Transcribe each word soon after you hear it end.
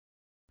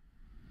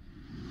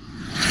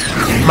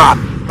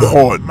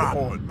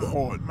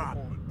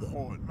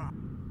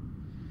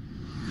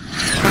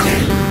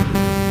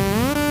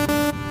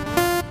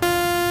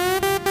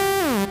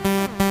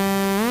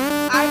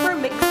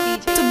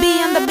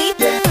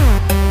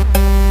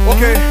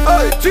Okay,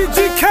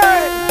 GGK,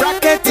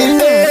 bracket in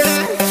there.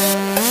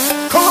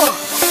 Come on.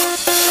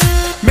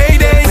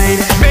 Mayday,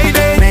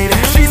 Mayday,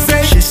 Mayday. She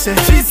said, she said,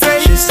 she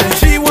said, she said,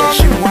 she want,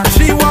 she want,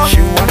 she want,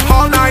 she want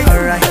all night,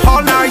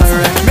 all night.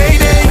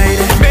 Mayday,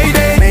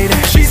 Mayday,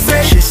 Mayday. She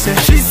said, she said,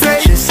 she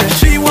said, she said,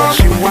 she want,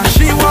 she want,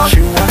 she want,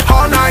 she want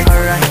all night,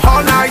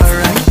 all night.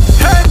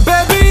 Hey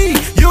baby,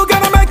 you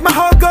gonna make my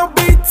heart go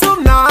beat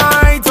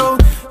tonight. Oh,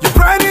 your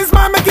pride is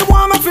mine, make you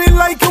wanna feel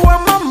like you are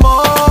my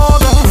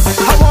mother.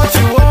 I want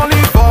you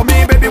only for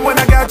me, baby. When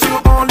I got you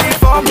only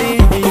for me,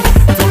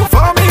 do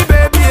for me,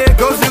 baby,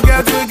 'cause you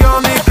got to go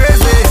me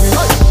crazy.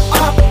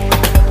 Up,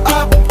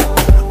 up, up,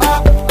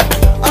 up,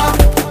 up,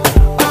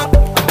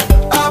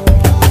 up,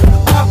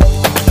 up.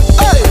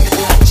 Hey,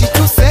 she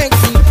too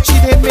sexy, she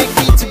didn't make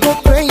me to go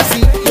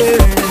crazy. Yeah,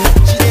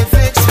 she didn't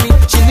vex me,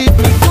 she leave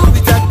me good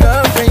with her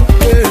girlfriend.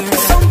 Yeah,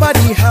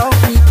 somebody help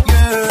me.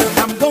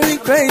 Yeah, I'm going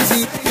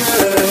crazy.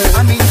 Yeah,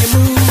 I'm in the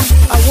mood.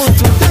 I want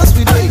to dance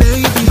with my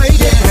lady.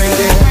 Mayday,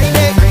 Mayday,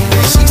 Mayday,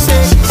 Mayday. She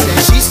said, she said,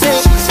 she said,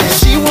 she said,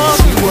 she want,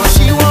 she want,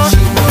 she want,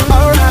 she want.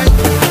 Alright,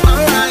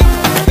 alright.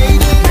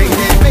 Mayday,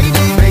 Mayday,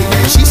 Mayday,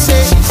 Mayday. She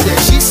said, she said,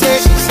 she said,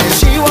 she said,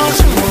 she want,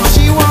 she want,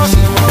 she want,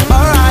 she want.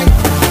 Alright,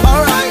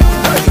 alright.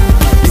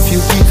 If you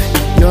give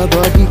your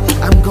body,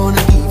 I'm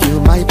gonna give you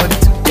my body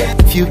too.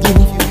 If you give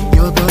me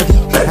your body,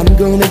 I'm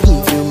gonna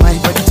give you my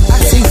body too. I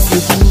say if you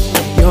give me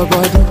your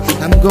body,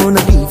 I'm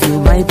gonna give you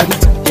my body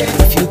too.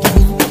 If you give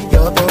me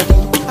your body,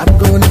 I'm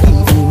gonna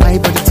give you my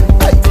body too.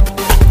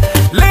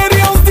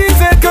 Lady, on se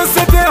disait que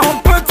c'était un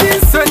petit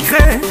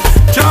secret.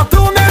 Car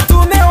tournait,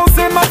 on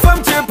sait ma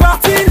femme, tu es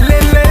partie,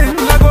 lélé.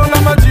 La gola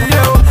m'a dit,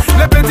 oh,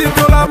 les petites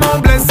golas m'ont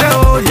blessé,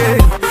 oh yeah.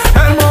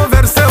 Elles m'ont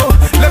versé, oh,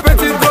 les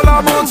petites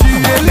golas m'ont tué.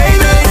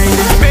 Lady,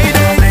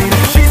 Mayday,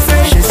 she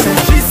said, she said,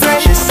 she said,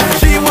 she said,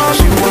 she want,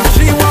 she want,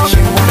 she want,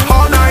 she want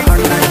all night,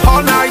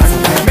 all night.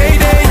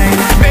 Mayday,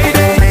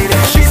 Mayday,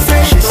 she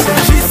said, she said,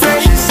 she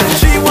said, she said,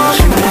 she want,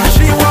 she want,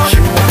 she want, she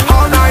want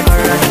all night,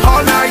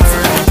 all night.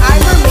 I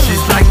remember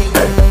she's like,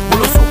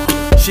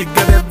 she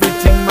got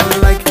everything I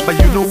like, but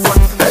you know what?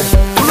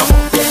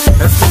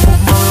 Let's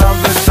move my love,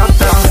 let's da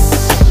da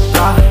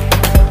da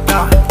da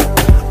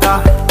da da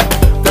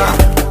da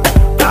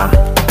da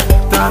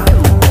da.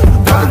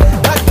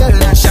 That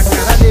girl a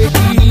shakara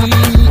lady,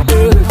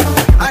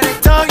 I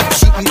didn't tell you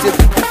she is a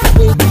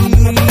big baby.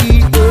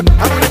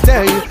 I wanna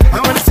tell you, I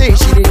wanna say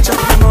she did chop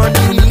my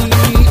money,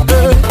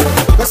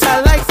 'cause I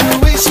like the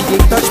way she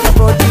did touch my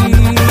body.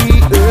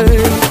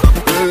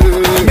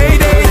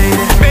 Mayday,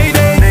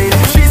 Mayday,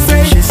 she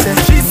said, she said,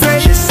 she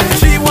said, she said,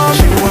 she want,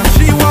 she want,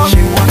 she want,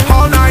 she want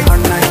all night,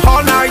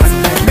 all night.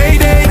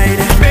 Mayday,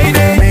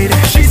 Mayday,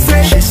 she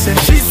said, she said,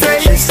 she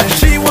said, she said,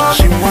 she want,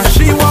 she want,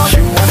 she want,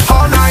 she want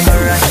all night,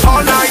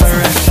 all night.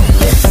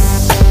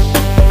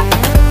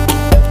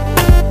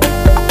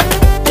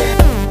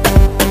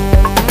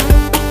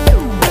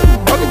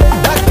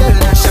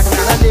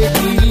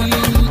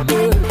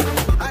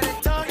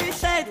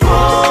 C'est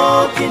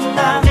trop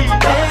kinda,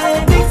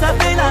 dès que ça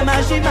fait la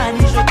magie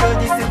manie, je te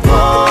dis c'est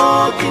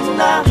trop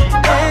kinda.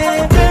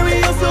 Terry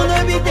sur le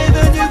beat est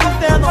venu vous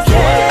faire danser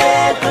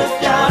cette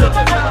fiable.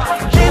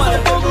 Les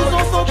enfants vous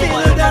ont senti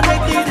le dernier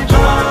cri du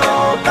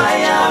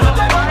vampire.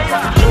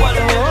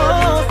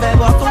 Oh, fais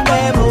voir ton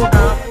démo.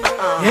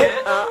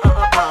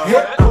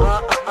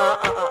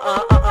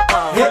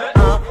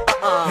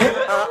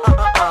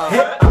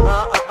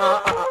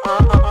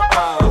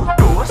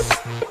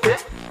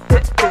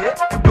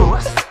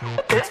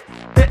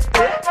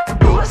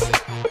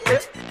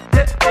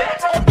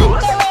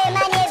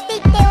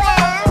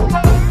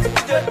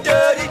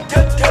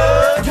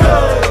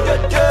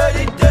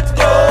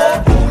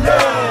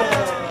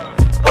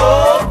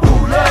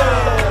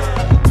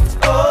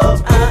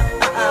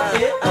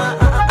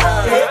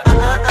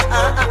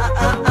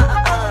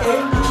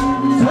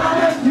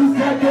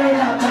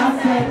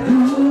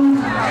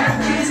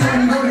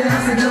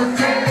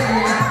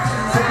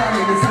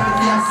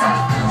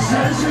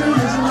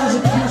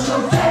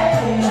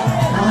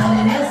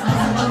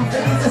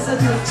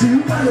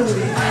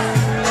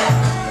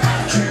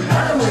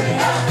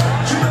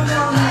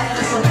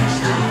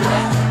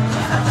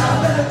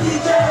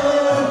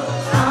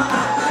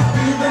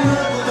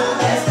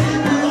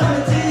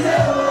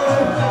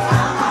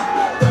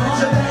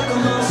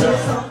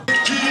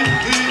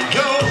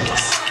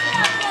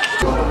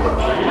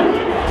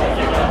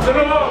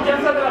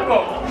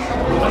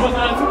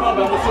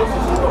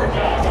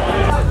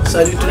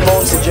 Salut tout le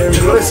monde, c'est Jeremy.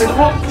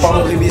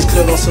 Pardon Ribis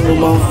Club en ce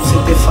moment,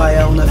 c'était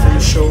fire, on a fait le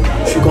show.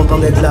 Je suis content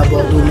d'être là à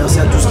Bordeaux, merci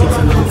à tous qui ont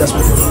fait le déplacement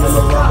pour venir me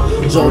voir.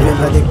 Je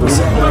reviendrai dès que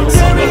possible.